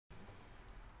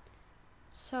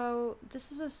So, this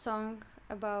is a song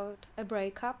about a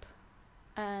breakup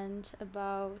and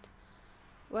about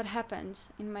what happened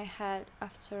in my head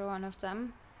after one of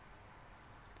them.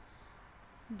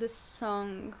 This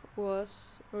song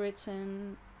was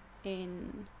written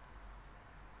in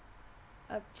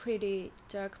a pretty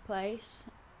dark place,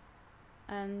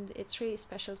 and it's really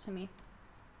special to me.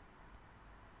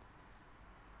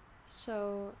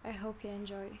 So, I hope you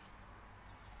enjoy.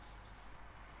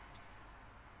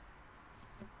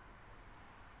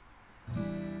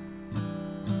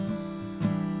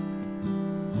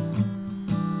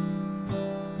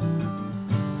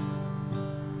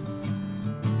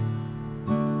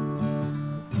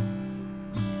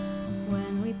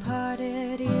 When we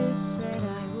parted, you said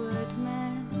I would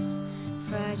miss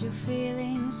fragile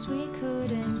feelings we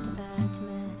couldn't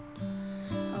admit.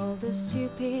 All the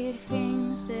stupid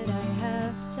things that I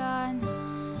have done,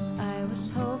 I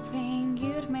was hoping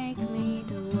you'd make me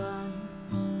the one.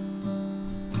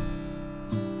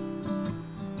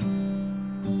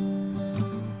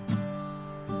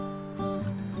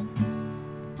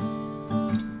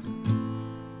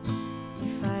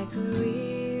 If I could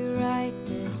rewrite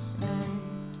this end,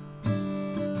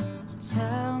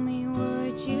 tell me,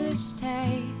 would you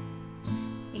stay?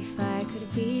 If I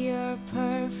could be your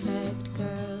perfect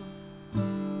girl,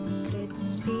 could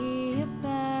this be a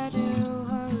better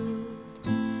world?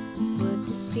 Would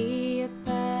this be a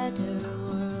better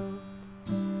world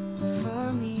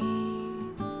for me?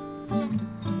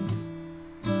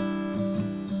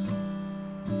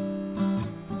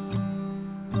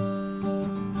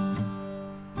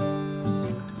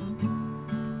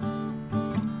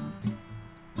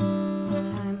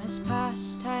 Time has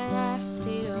passed, I left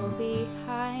it all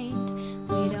behind.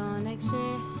 We don't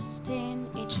exist in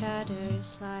each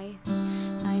other's lives.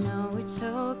 I know it's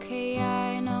okay,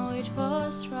 I know it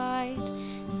was right.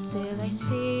 Still I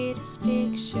see this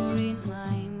picture in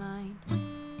my mind.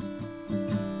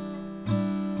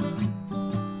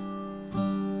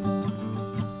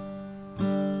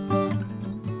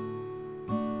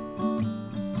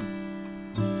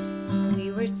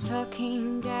 We were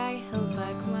talking, I held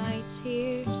back my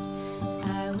tears.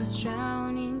 I was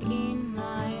drowning in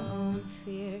my own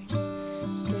fears.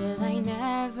 Still I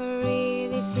never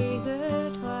really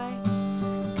figured why,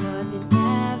 'cause it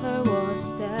never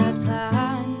was the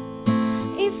plan.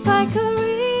 If I could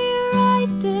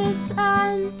rewrite this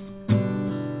end,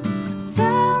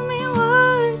 tell me,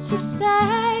 would you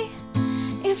stay?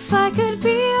 If I could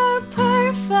be your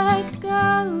perfect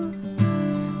girl,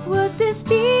 would this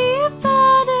be a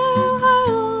better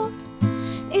world?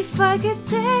 If I could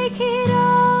take it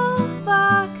all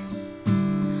back,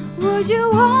 would you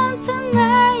want to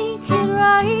make it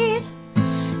right?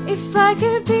 If I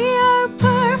could be your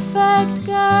perfect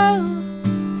girl,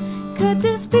 could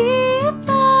this be a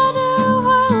better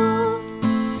world?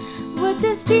 Would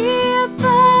this be a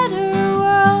better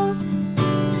world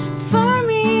for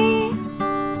me?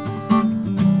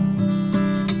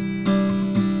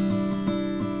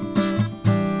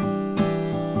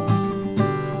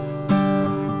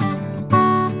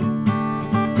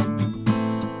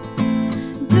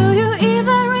 Do you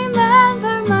even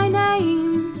remember my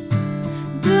name?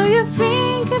 Do you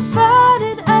think about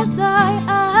it as I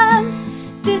am?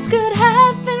 This could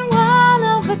have been one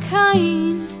of a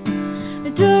kind.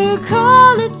 Do you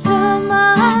call it to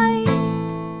mind?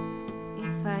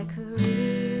 If I could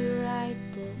rewrite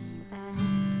this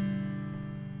end,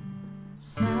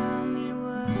 tell me,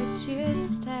 would you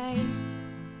stay?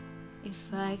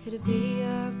 If I could be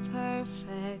your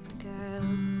perfect girl,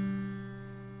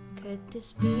 could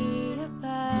this be a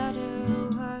better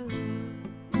world?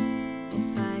 If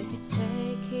I could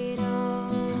take it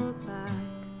all back,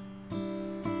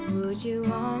 would you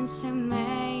want to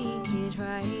make it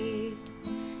right?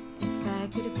 If I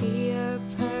could be